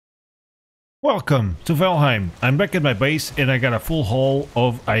Welcome to Valheim. I'm back at my base and I got a full haul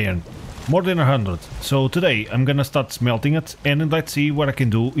of iron. More than 100. So today I'm gonna start smelting it and let's see what I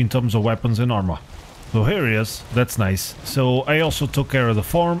can do in terms of weapons and armor. So here it is. That's nice. So I also took care of the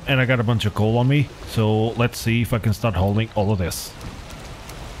farm and I got a bunch of coal on me. So let's see if I can start holding all of this.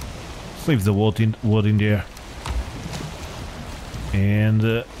 Let's leave the wood in there.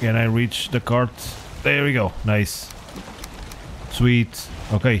 And can I reach the cart? There we go. Nice. Sweet.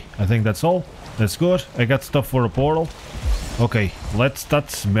 Okay, I think that's all. That's good. I got stuff for a portal. Okay, let's start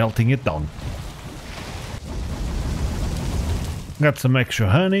smelting it down. Got some extra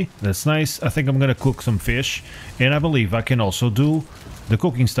honey. That's nice. I think I'm gonna cook some fish. And I believe I can also do the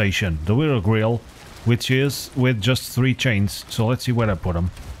cooking station, the little grill, which is with just 3 chains. So let's see where I put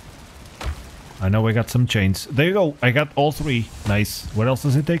them. I know I got some chains. There you go. I got all 3. Nice. What else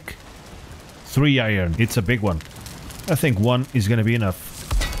does it take? 3 iron. It's a big one. I think 1 is gonna be enough.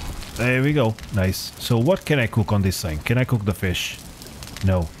 There we go. Nice. So what can I cook on this thing? Can I cook the fish?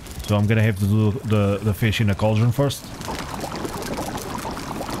 No. So I'm gonna have to do the fish in a cauldron first.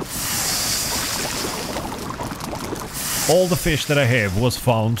 All the fish that I have was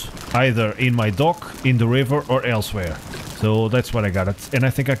found either in my dock, in the river or elsewhere. So that's what I got it. And I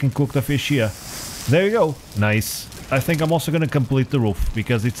think I can cook the fish here. There you go. Nice. I think I'm also gonna complete the roof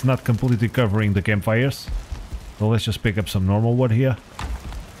because it's not completely covering the campfires. So let's just pick up some normal wood here.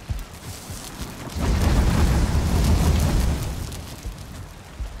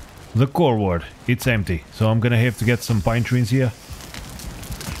 The core wood, it's empty, so I'm gonna have to get some pine trees here.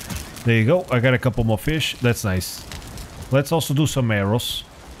 There you go, I got a couple more fish, that's nice. Let's also do some arrows.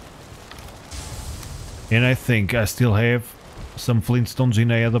 And I think I still have some flintstones in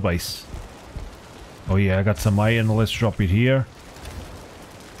the other base. Oh yeah, I got some iron, let's drop it here.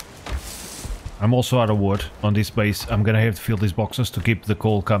 I'm also out of wood on this base. I'm gonna have to fill these boxes to keep the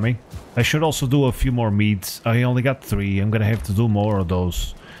coal coming. I should also do a few more meats. I only got 3. I'm gonna have to do more of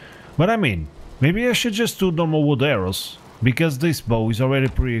those. But I mean, maybe I should just do normal wood arrows. Because this bow is already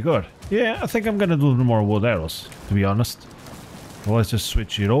pretty good. Yeah, I think I'm gonna do more wood arrows, to be honest. Well, let's just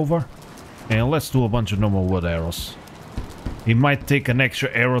switch it over. And let's do a bunch of normal wood arrows. It might take an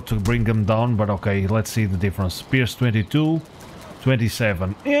extra arrow to bring them down, but okay, let's see the difference. Pierce 22.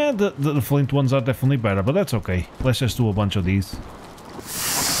 27. Yeah, the flint ones are definitely better, but that's okay. Let's just do a bunch of these.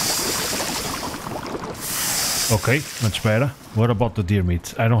 Okay, much better. What about the deer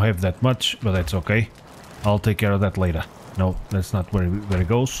meat? I don't have that much, but that's okay. I'll take care of that later. No, that's not where it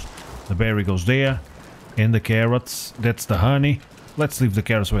goes. The berry goes there. And the carrots, that's the honey. Let's leave the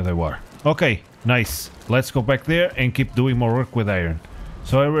carrots where they were. Okay, nice. Let's go back there and keep doing more work with iron.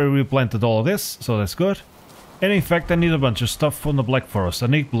 So I already replanted all of this, so that's good. And in fact I need a bunch of stuff from the Black Forest. I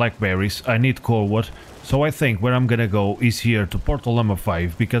need blackberries, I need core wood. So I think where I'm gonna go is here to portal number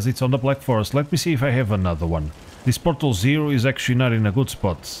 5 because it's on the Black Forest. Let me see if I have another one. This portal 0 is actually not in a good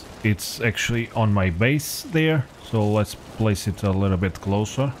spot. It's actually on my base there. So let's place it a little bit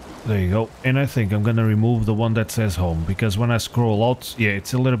closer. There you go. And I think I'm gonna remove the one that says home because when I scroll out, yeah,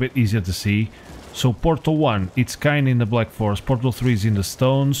 it's a little bit easier to see. So portal 1, it's kind in the Black Forest. Portal 3 is in the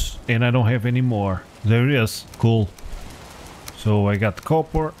stones and I don't have any more. There it is. Cool. So I got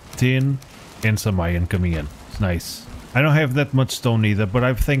copper, tin, and some iron coming in. It's nice. I don't have that much stone either, but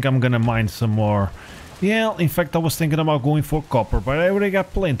I think I'm gonna mine some more. Yeah, in fact I was thinking about going for copper, but I already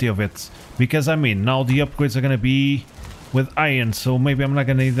got plenty of it. Because I mean, now the upgrades are gonna be with iron, so maybe I'm not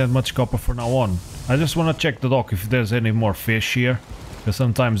gonna need that much copper from now on. I just wanna check the dock if there's any more fish here. Because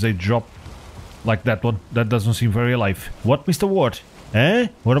sometimes they drop like that one. That doesn't seem very alive. What, Mr. Ward? Eh?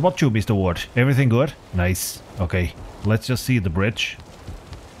 What about you, Mr. Ward? Everything good? Nice. Okay, let's just see the bridge.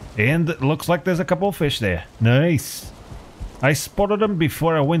 And it looks like there's a couple of fish there. Nice. I spotted them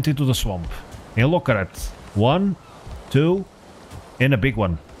before I went into the swamp. And look at it. 1, 2, and a big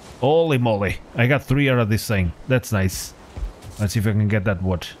one. Holy moly. I got 3 out of this thing. That's nice. Let's see if I can get that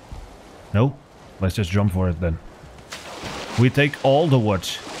wood. No? Let's just jump for it then. We take all the wood.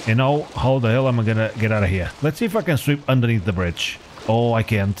 And now, how the hell am I gonna get out of here? Let's see if I can sweep underneath the bridge. Oh, I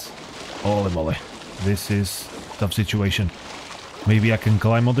can't. Holy moly. This is a tough situation. Maybe I can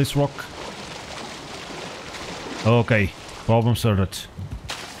climb on this rock? Okay, problem sorted.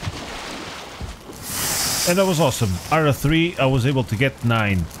 And that was awesome. Out of 3, I was able to get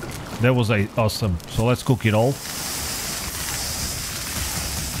 9. That was awesome. So let's cook it all.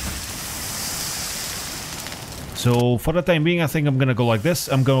 So for the time being, I think I'm gonna go like this.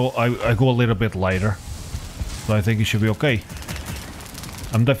 I go a little bit lighter. So I think it should be okay.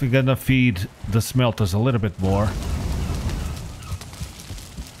 I'm definitely gonna feed the smelters a little bit more.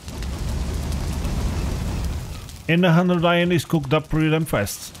 And 100 iron is cooked up pretty damn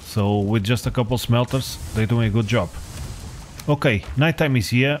fast. So with just a couple smelters, they're doing a good job. Okay, nighttime is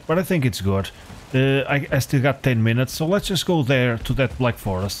here, but I think it's good. I still got 10 minutes, so let's just go there to that black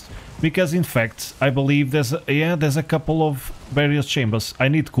forest. Because in fact, I believe there's a couple of various chambers. I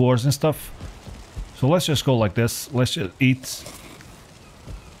need cores and stuff. So let's just go like this. Let's just eat.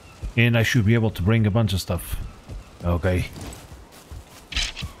 And I should be able to bring a bunch of stuff. Okay.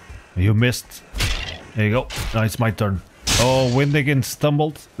 You missed. There you go. Now it's my turn. Oh, wind again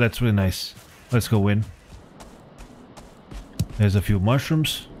stumbled. That's really nice. Let's go in. There's a few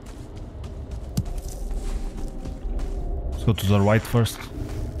mushrooms. Let's go to the right first.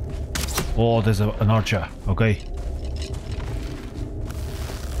 Oh, there's an archer. Okay.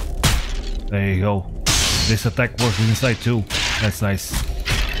 There you go. This attack works inside too. That's nice.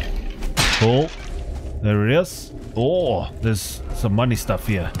 Cool. There it is. Oh, there's some money stuff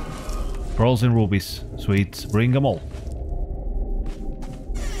here. Pearls and rubies. Sweet. Bring them all.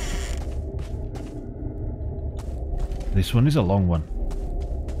 This one is a long one.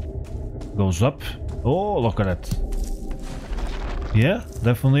 Goes up. Oh, look at that. Yeah,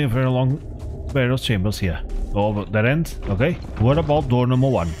 definitely a very long various chambers here. Oh, that end. Okay. What about door number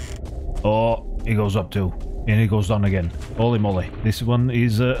 1? Oh, it goes up too. And it goes down again. Holy moly. This one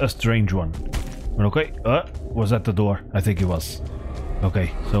is a strange one. But okay. Was that the door? I think it was.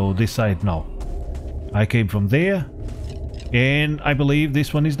 Okay, so this side now. I came from there. And I believe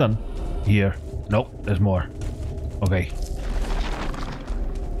this one is done. Here. No, there's more. Okay.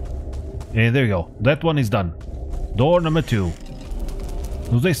 And there you go. That one is done. Door number 2.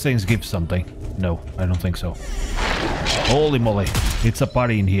 Do these things give something? No, I don't think so. Holy moly. It's a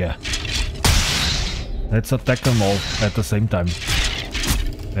party in here. Let's attack them all at the same time.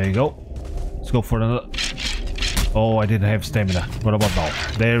 There you go. Let's go for another. Oh, I didn't have stamina. What about now?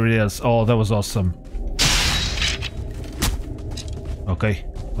 There it is. Oh, that was awesome. Okay,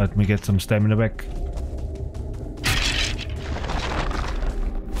 let me get some stamina back.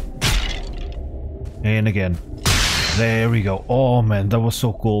 And again. There we go. Oh man, that was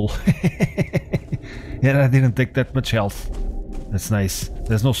so cool. And I didn't take that much health. That's nice.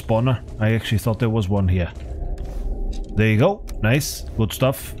 There's no spawner. I actually thought there was one here. There you go. Nice. Good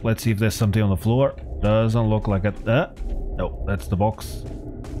stuff. Let's see if there's something on the floor. Doesn't look like it. No, that's the box.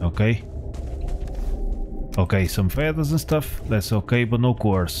 Okay. Okay, some feathers and stuff. That's okay, but no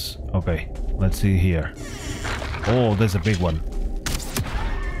cores. Okay, let's see here. Oh, there's a big one.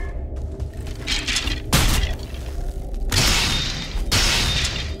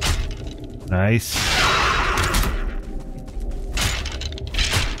 Nice.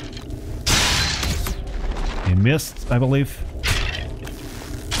 He missed, I believe.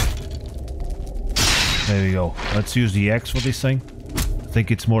 There we go. Let's use the axe for this thing. I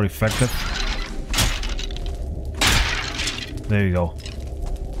think it's more effective. There you go.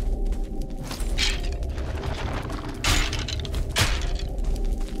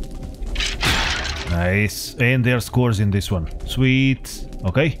 Nice. And there's cores in this one. Sweet.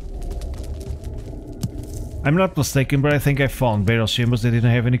 Okay. I'm not mistaken, but I think I found burial chambers that didn't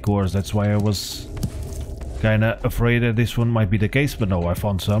have any cores. That's why I was kinda afraid that this one might be the case, but no, I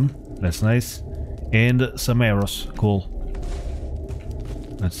found some. That's nice. And some arrows. Cool.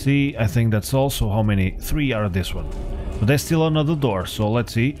 Let's see. I think that's also how many? 3 are this one. But there's still another door, so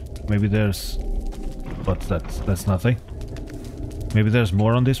let's see. Maybe there's... What's that? That's nothing. Maybe there's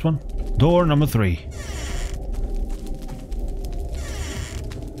more on this one. Door number 3.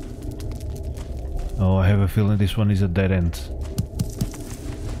 Oh, I have a feeling this one is a dead end.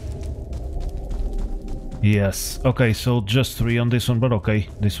 Yes. Okay, so just 3 on this one, but okay.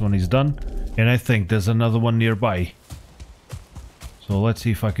 This one is done. And I think there's another one nearby. So let's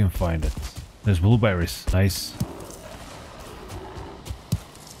see if I can find it. There's blueberries. Nice.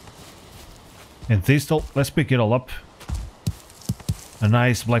 And thistle. Let's pick it all up. A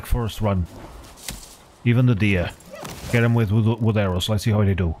nice black forest run. Even the deer. Get them with wood arrows. Let's see how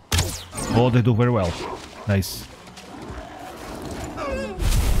they do. Oh, they do very well. Nice.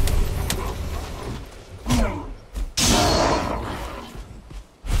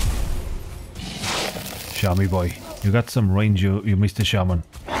 Shaman boy. You got some range, you missed the shaman.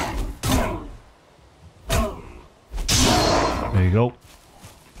 There you go.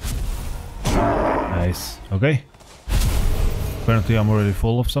 Nice. Okay. Apparently I'm already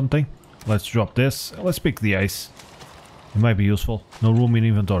full of something. Let's drop this. Let's pick the ice. It might be useful. No room in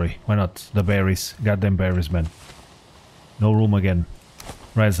inventory. Why not? The berries. Goddamn berries, man. No room again.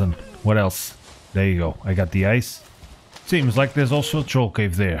 Resin. What else? There you go. I got the ice. Seems like there's also a troll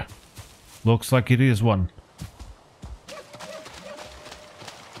cave there. Looks like it is one.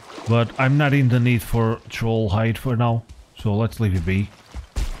 But I'm not in the need for troll hide for now, so let's leave it be.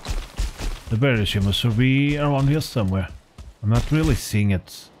 The burial chamber should be around here somewhere. I'm not really seeing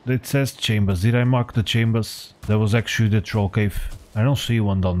it. It says chambers. Did I mark the chambers? That was actually the troll cave. I don't see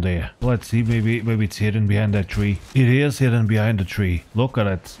one down there. Let's see, maybe it's hidden behind that tree. It is hidden behind the tree. Look at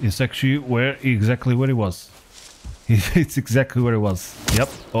it. It's actually exactly where it was. It's exactly where it was. Yep.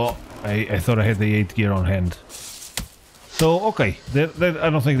 Oh, I thought I had the 8 gear on hand. So, okay. I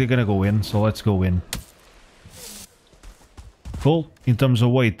don't think they're gonna go in, so let's go in. Cool. In terms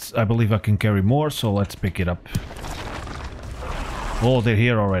of weight, I believe I can carry more, so let's pick it up. Oh, they're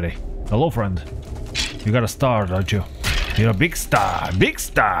here already. Hello, friend. You got a star, don't you? You're a big star. Big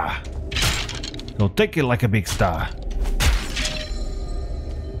star! So take it like a big star.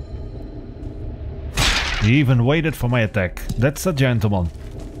 He even waited for my attack. That's a gentleman.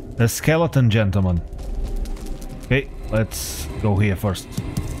 A skeleton gentleman. Okay, let's go here first.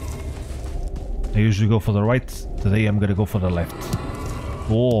 I usually go for the right. Today I'm gonna go for the left.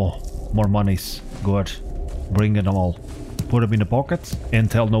 Oh, more monies. Good. Bring them all. Put them in the pocket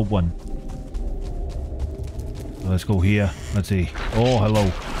and tell no one. Let's go here. Let's see. Oh, hello.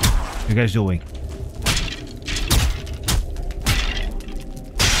 What you guys doing?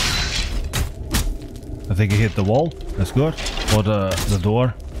 I think he hit the wall. That's good. Or the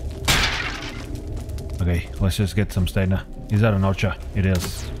door. Okay, let's just get some stamina. Is that an archer? It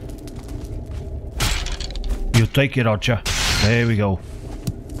is. You take it, archer. There we go.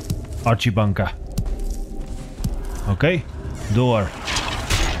 Archie bunker. Okay. Door.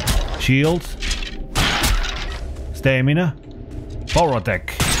 Shield. Stamina. Power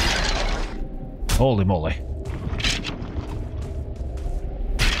attack. Holy moly.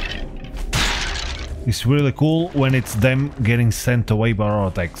 It's really cool when it's them getting sent away by our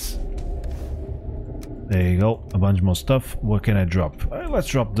attacks. There you go. A bunch more stuff. What can I drop? Let's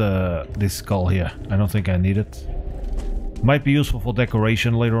drop this skull here. I don't think I need it. Might be useful for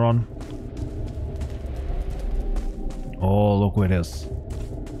decoration later on. Oh, look where it is.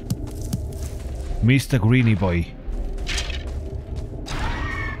 Mr. Greeny Boy.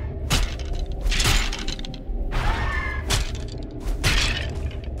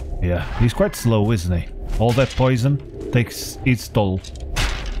 Yeah, he's quite slow, isn't he? All that poison takes its toll.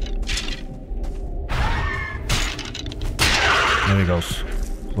 There he goes.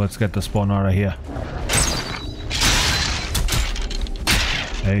 Let's get the spawn out of here.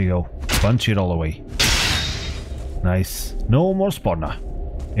 There you go. Punch it all away. Nice. No more spawner.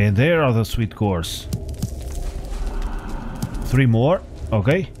 And there are the sweet cores. 3 more.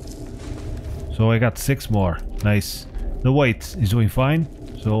 Okay. So I got 6 more. Nice. The weight is doing fine.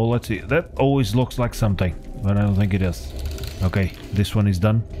 So let's see. That always looks like something, but I don't think it is. Okay, this one is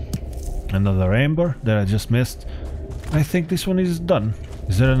done. Another amber that I just missed. I think this one is done.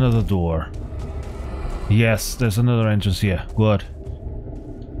 Is there another door? Yes, there's another entrance here. Good.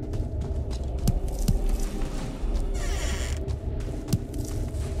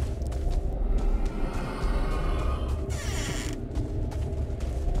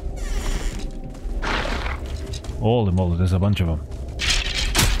 Holy moly, there's a bunch of them.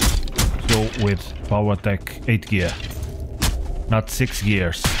 So with power attack 8 gear. Not 6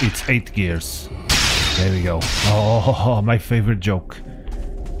 gears, it's 8 gears. There we go. Oh, my favorite joke.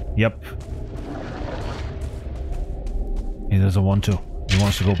 Yep. He doesn't want to. He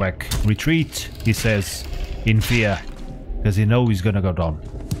wants to go back. Retreat, he says, in fear. Because he knows he's gonna go down.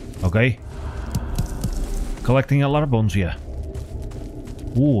 Okay? Collecting a lot of bones here.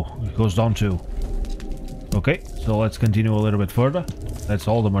 Ooh, it goes down too. Okay, so let's continue a little bit further. That's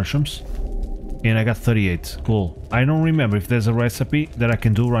all the mushrooms. And I got 38. Cool. I don't remember if there's a recipe that I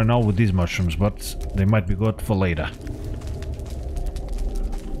can do right now with these mushrooms, but they might be good for later.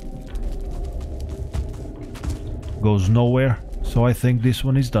 Goes nowhere, so I think this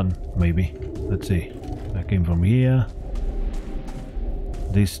one is done, maybe. Let's see. I came from here.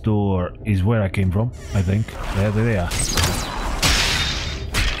 This door is where I came from, I think. There they are.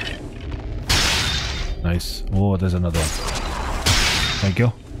 Nice. Oh, there's another one. Thank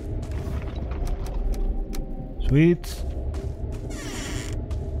you. Sweet.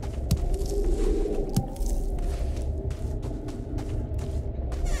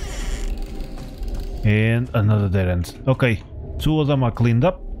 And another dead end. Okay, 2 of them are cleaned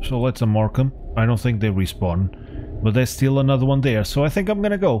up, so let's unmark them. I don't think they respawn, but there's still another one there, so I think I'm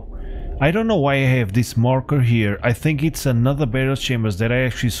gonna go. I don't know why I have this marker here. I think it's another burial chambers that I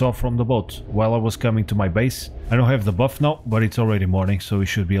actually saw from the boat while I was coming to my base. I don't have the buff now, but it's already morning, so it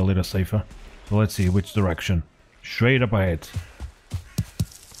should be a little safer. So let's see which direction. Straight up ahead.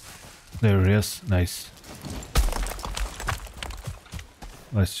 There it is. Nice.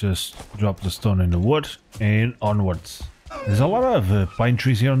 Let's just drop the stone in the wood and onwards. There's a lot of pine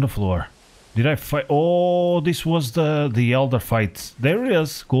trees here on the floor. Did I fight? Oh, this was the elder fight. There it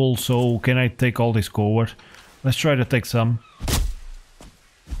is. Cool. So can I take all this forward? Let's try to take some.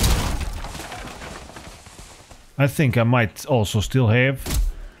 I think I might also still have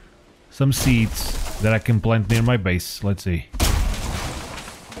some seeds that I can plant near my base. Let's see.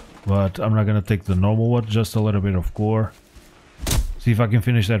 But I'm not gonna take the normal one, just a little bit of core. See if I can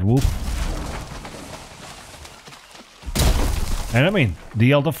finish that whoop. And I mean,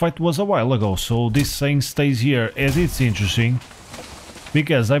 the elder fight was a while ago, so this thing stays here as it's interesting.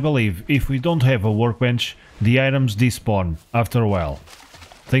 Because I believe if we don't have a workbench, the items despawn after a while.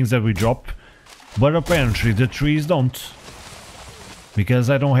 Things that we drop. But apparently the trees don't. Because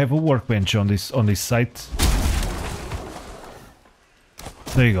I don't have a workbench on this site.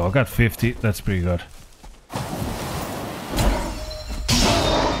 There you go, I got 50, that's pretty good.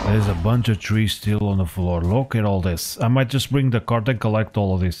 There's a bunch of trees still on the floor. Look at all this. I might just bring the cart and collect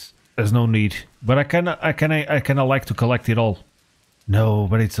all of this. There's no need. But I kinda like to collect it all. No,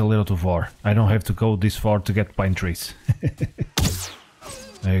 but it's a little too far. I don't have to go this far to get pine trees.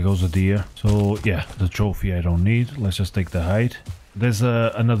 There goes a deer. So yeah, the trophy I don't need. Let's just take the hide. There's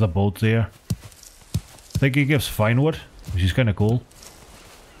another boat there. I think it gives fine wood, which is kinda cool.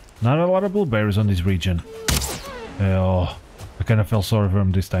 Not a lot of blueberries on this region. Oh, I kind of felt sorry for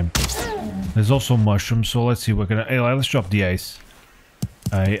him this time. There's also mushrooms, so let's see what can hey, let's drop the ice.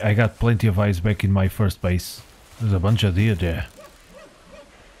 I got plenty of ice back in my first base. There's a bunch of deer there.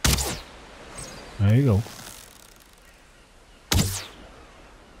 There you go.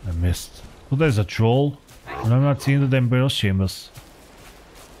 I missed. So there's a troll, and I'm not seeing the damn burial chambers.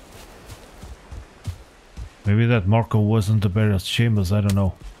 Maybe that marker wasn't the burial chambers, I don't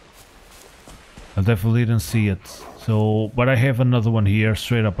know. I definitely didn't see it. So, but I have another one here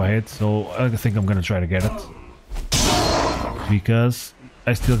straight up ahead, so I think I'm gonna try to get it. Because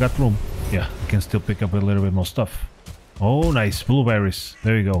I still got room. Yeah, I can still pick up a little bit more stuff. Oh, nice. Blueberries.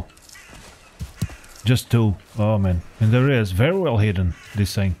 There you go. Just 2. Oh, man. And there is. Very well hidden,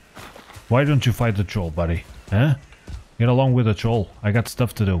 this thing. Why don't you fight the troll, buddy? Huh? Get along with the troll. I got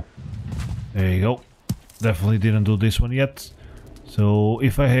stuff to do. There you go. Definitely didn't do this one yet. So,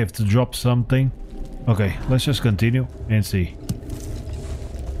 if I have to drop something... Okay, let's just continue and see.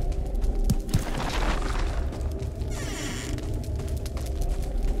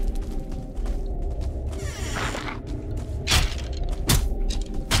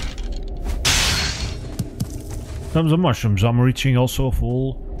 Tons of mushrooms. I'm reaching also a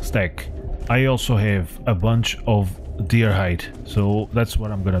full stack. I also have a bunch of deer hide, so that's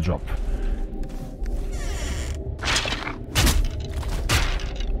what I'm gonna drop.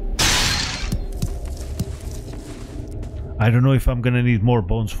 I don't know if I'm gonna need more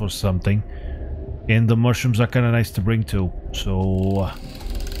bones for something, and the mushrooms are kinda nice to bring too, so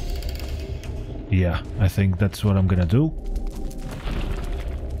yeah, I think that's what I'm gonna do.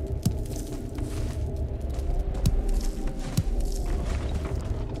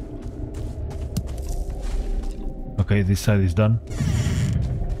 Okay, this side is done.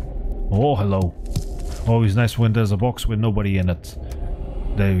 Oh, hello. Always nice when there's a box with nobody in it.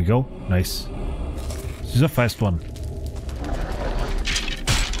 There we go. Nice. This is a fast one.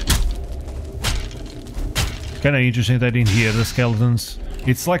 Kinda interesting that in here the skeletons...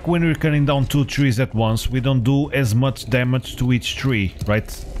 It's like when we're cutting down 2 trees at once, we don't do as much damage to each tree,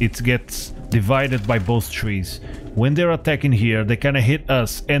 right? It gets divided by both trees. When they're attacking here, they kinda hit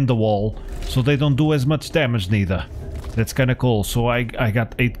us and the wall, so they don't do as much damage neither. That's kinda cool. So I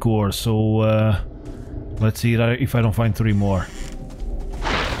got 8 cores, so let's see if I don't find 3 more.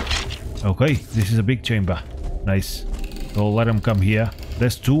 Okay, this is a big chamber. Nice. So let them come here.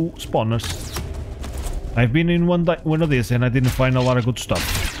 There's 2 spawners. I've been in one of these and I didn't find a lot of good stuff.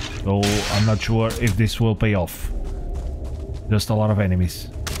 So I'm not sure if this will pay off. Just a lot of enemies.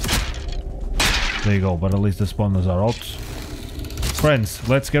 There you go, but at least the spawners are out. Friends,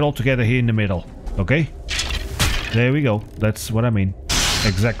 let's get all together here in the middle, okay? There we go, that's what I mean.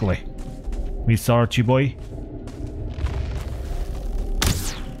 Exactly. Mr. Archie boy.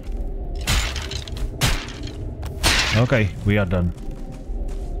 Okay, we are done.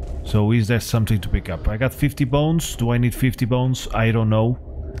 So is there something to pick up? I got 50 bones. Do I need 50 bones? I don't know.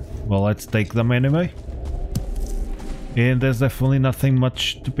 Well, let's take them anyway. And there's definitely nothing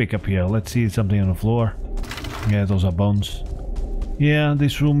much to pick up here. Let's see something on the floor. Yeah, those are bones. Yeah,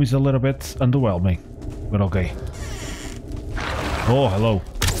 this room is a little bit underwhelming. But okay. Oh, hello.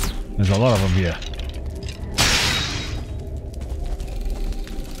 There's a lot of them here.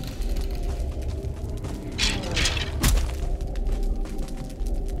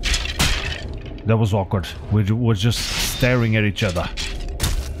 That was awkward. We were just staring at each other.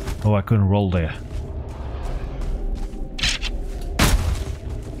 Oh, I couldn't roll there.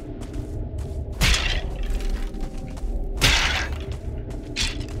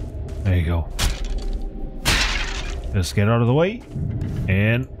 There you go. Let's get out of the way.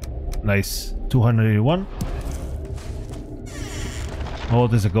 And nice. 281. Oh,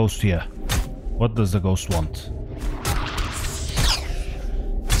 there's a ghost here. What does the ghost want?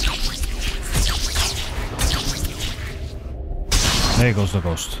 There goes the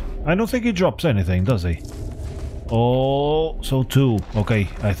ghost. I don't think he drops anything, does he? Oh, so 2. Okay,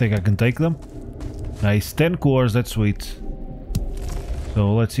 I think I can take them. Nice. 10 cores, that's sweet.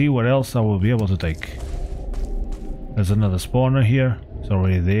 So let's see what else I will be able to take. There's another spawner here. It's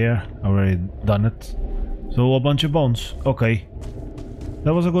already there. Already done it. So a bunch of bones. Okay.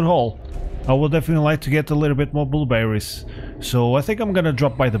 That was a good haul. I would definitely like to get a little bit more blueberries. So I think I'm gonna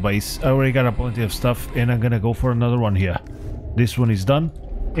drop by the base. I already got a plenty of stuff and I'm gonna go for another one here. This one is done.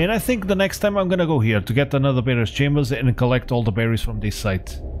 And I think the next time I'm gonna go here to get another Bear's Chambers and collect all the berries from this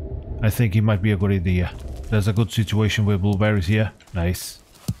site. I think it might be a good idea. There's a good situation with blueberries here. Nice.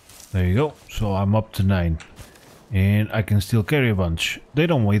 There you go. So I'm up to 9. And I can still carry a bunch. They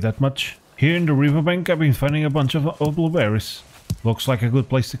don't weigh that much. Here in the riverbank I've been finding a bunch of blueberries. Looks like a good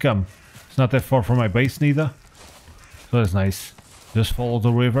place to come. It's not that far from my base neither. So that's nice. Just follow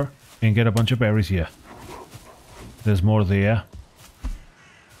the river and get a bunch of berries here. There's more there.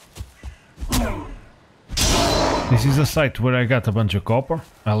 This is a site where I got a bunch of copper.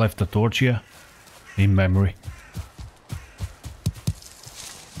 I left a torch here. In memory.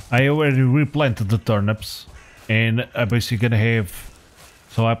 I already replanted the turnips. And I'm basically gonna have...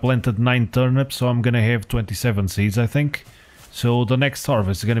 So I planted 9 turnips, so I'm gonna have 27 seeds, I think. So the next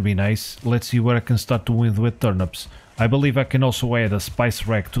harvest is gonna be nice. Let's see what I can start doing with turnips. I believe I can also add a spice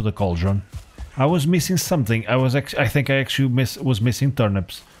rack to the cauldron. I was missing something. I think I actually was missing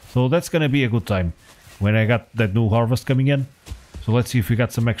turnips. So that's gonna be a good time when I got that new harvest coming in. So let's see if we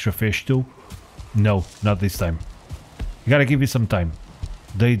got some extra fish too. No, not this time. You gotta give it some time.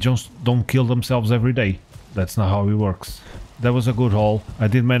 They just don't kill themselves every day. That's not how it works. That was a good haul. I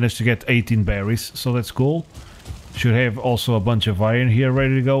did manage to get 18 berries, so that's cool. Should have also a bunch of iron here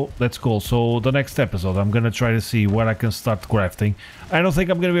ready to go. That's cool. So the next episode I'm gonna try to see what I can start crafting. I don't think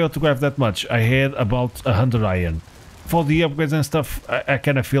I'm gonna be able to craft that much. I had about 100 iron. For the upgrades and stuff, I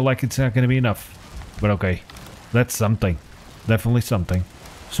kind of feel like it's not gonna be enough. But okay, that's something. Definitely something.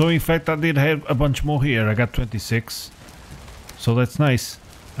 So in fact I did have a bunch more here. I got 26. So that's nice.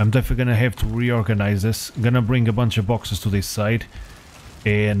 I'm definitely gonna have to reorganize this. I'm gonna bring a bunch of boxes to this side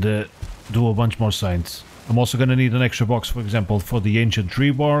and do a bunch more signs. I'm also gonna need an extra box, for example, for the ancient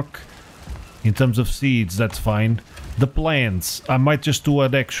tree bark. In terms of seeds, that's fine. The plants, I might just do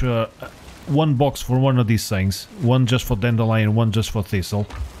an extra 1 box for one of these things. 1 just for dandelion, 1 just for thistle,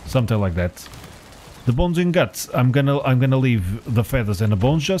 something like that. The bones and guts, I'm gonna leave the feathers and the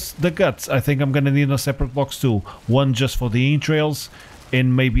bones. Just the guts, I think I'm gonna need a separate box too. 1 just for the entrails.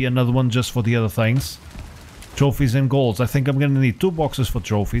 And maybe another one just for the other things. Trophies and golds. I think I'm gonna need 2 boxes for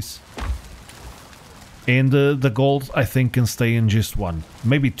trophies. And the gold I think can stay in just 1.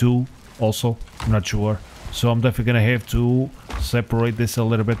 Maybe 2 also. I'm not sure. So I'm definitely gonna have to separate this a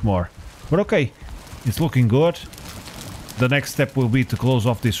little bit more. But okay. It's looking good. The next step will be to close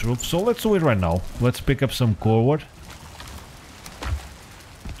off this roof. So let's do it right now. Let's pick up some core wood.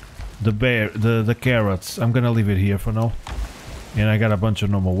 The carrots. I'm gonna leave it here for now. And I got a bunch of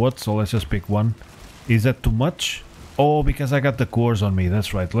normal wood, so let's just pick 1. Is that too much? Oh, because I got the cores on me,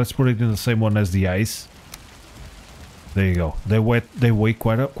 that's right. Let's put it in the same one as the ice. There you go. They weigh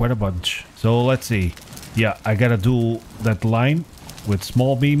quite a bunch. So let's see. Yeah, I gotta do that line with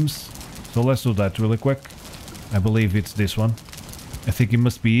small beams. So let's do that really quick. I believe it's this one. I think it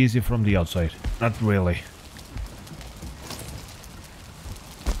must be easier from the outside. Not really.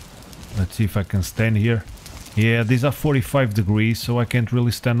 Let's see if I can stand here. Yeah, these are 45 degrees, so I can't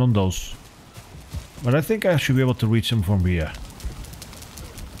really stand on those. But I think I should be able to reach them from here.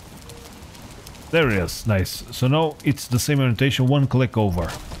 There it is, nice. So now it's the same orientation, 1 click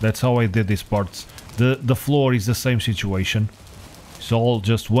over. That's how I did these parts. The floor is the same situation. It's all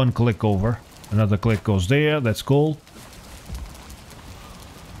just 1 click over. Another click goes there, that's cool.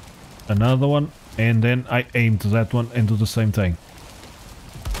 Another one, and then I aim to that one and do the same thing.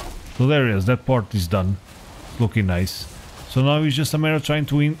 So there it is, that part is done. Looking nice. So now it's just a matter of trying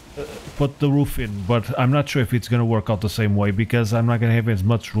to put the roof in, but I'm not sure if it's gonna work out the same way because I'm not gonna have as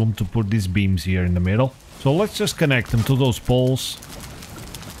much room to put these beams here in the middle. So let's just connect them to those poles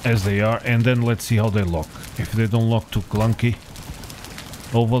as they are, and then let's see how they look. If they don't look too clunky.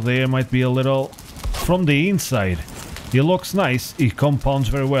 Over there might be a little from the inside, it looks nice. It compounds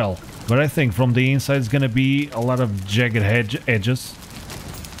very well. But I think from the inside it's gonna be a lot of jagged edges.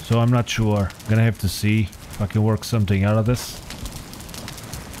 So I'm not sure. Gonna have to see if I can work something out of this.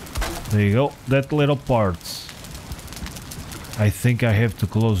 There you go. That little parts. I think I have to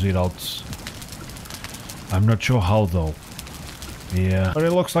close it out. I'm not sure how though. Yeah. But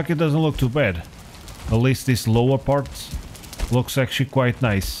it looks like it doesn't look too bad. At least this lower part looks actually quite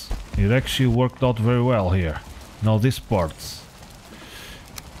nice. It actually worked out very well here. Now this part.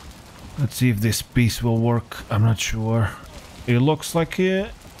 Let's see if this piece will work. I'm not sure. It looks like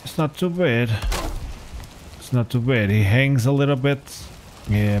it's not too bad. It's not too bad. He hangs a little bit.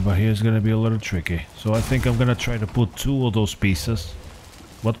 Yeah, but here's gonna be a little tricky. So I think I'm gonna try to put 2 of those pieces.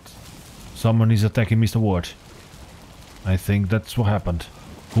 What? Someone is attacking Mr. Ward. I think that's what happened.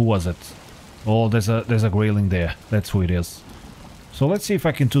 Who was it? Oh, there's a grayling there. That's who it is. So let's see if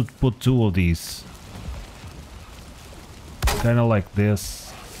I can put 2 of these. Kinda like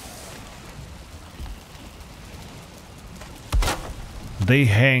this. They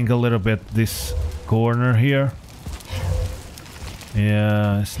hang a little bit this corner here.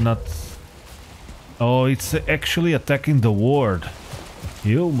 Yeah, it's not... Oh, it's actually attacking the ward.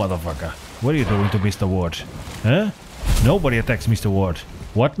 You motherfucker. What are you doing to Mr. Ward? Huh? Nobody attacks Mr. Ward.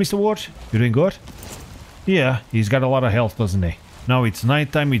 What, Mr. Ward? You doing good? Yeah, he's got a lot of health, doesn't he? Now it's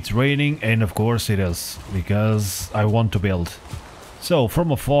nighttime, it's raining, and of course it is, because I want to build. So,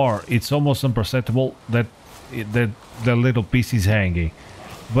 from afar, it's almost imperceptible that the little piece is hanging.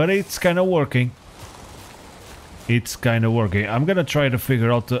 But it's kind of working. It's kind of working. I'm gonna try to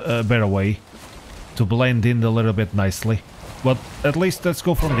figure out a better way to blend in a little bit nicely. But at least let's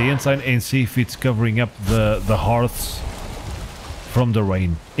go from the inside and see if it's covering up the hearths from the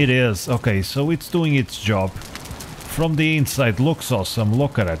rain. It is. Okay, so it's doing its job. From the inside, looks awesome.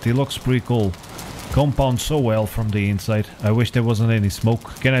 Look at it. It looks pretty cool. Compounds so well from the inside. I wish there wasn't any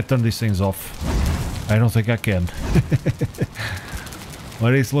smoke. Can I turn these things off? I don't think I can.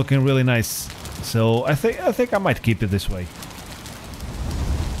 But it's looking really nice. So I think I might keep it this way.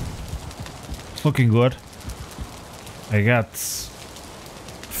 It's looking good. I got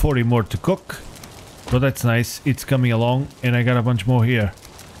 40 more to cook, but that's nice. It's coming along, and I got a bunch more here,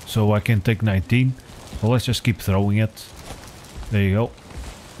 so I can take 19. So let's just keep throwing it. There you go.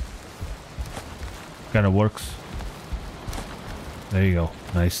 Kind of works. There you go.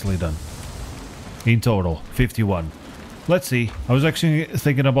 Nicely done. In total, 51. Let's see. I was actually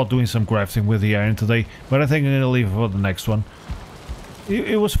thinking about doing some crafting with the iron today, but I think I'm gonna leave it for the next one.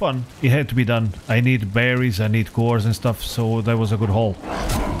 It was fun. It had to be done. I need berries, I need cores and stuff, so that was a good haul.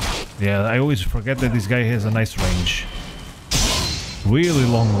 Yeah, I always forget that this guy has a nice range. Really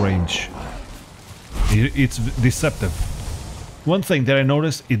long range. It's deceptive. One thing that I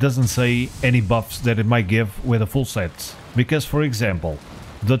noticed, it doesn't say any buffs that it might give with a full set. Because, for example,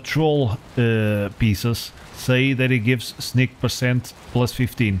 the troll pieces say that it gives sneak percent plus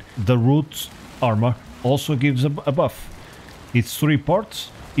 15. The root armor also gives a buff. It's 3 parts.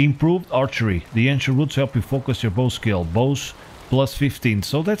 Improved archery. The ancient roots help you focus your bow skill. Bows plus 15.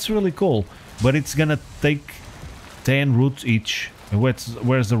 So that's really cool. But it's gonna take 10 roots each. And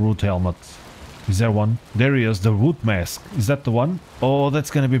where's the root helmet? Is there one? There he is, the root mask. Is that the one? Oh,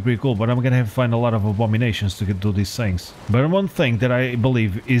 that's gonna be pretty cool, but I'm gonna have to find a lot of abominations to do these things. But one thing that I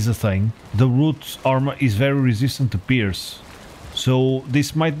believe is a thing, the root armor is very resistant to pierce. So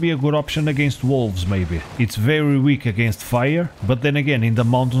this might be a good option against wolves, maybe. It's very weak against fire, but then again, in the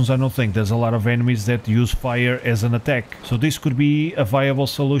mountains I don't think there's a lot of enemies that use fire as an attack. So this could be a viable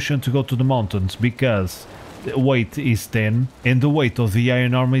solution to go to the mountains, because the weight is 10 and the weight of the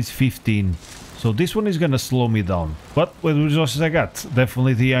iron armor is 15. So this one is gonna slow me down. But with the resources I got,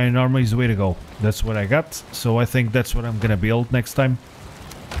 definitely the iron armor is the way to go. That's what I got, so I think that's what I'm gonna build next time.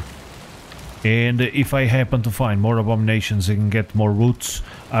 And if I happen to find more abominations and get more roots,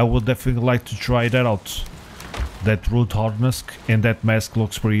 I would definitely like to try that out. That root hard mask and that mask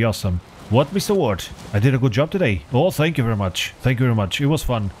looks pretty awesome. What, Mr. Ward? I did a good job today. Oh, thank you very much. Thank you very much. It was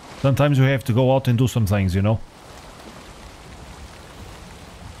fun. Sometimes we have to go out and do some things, you know.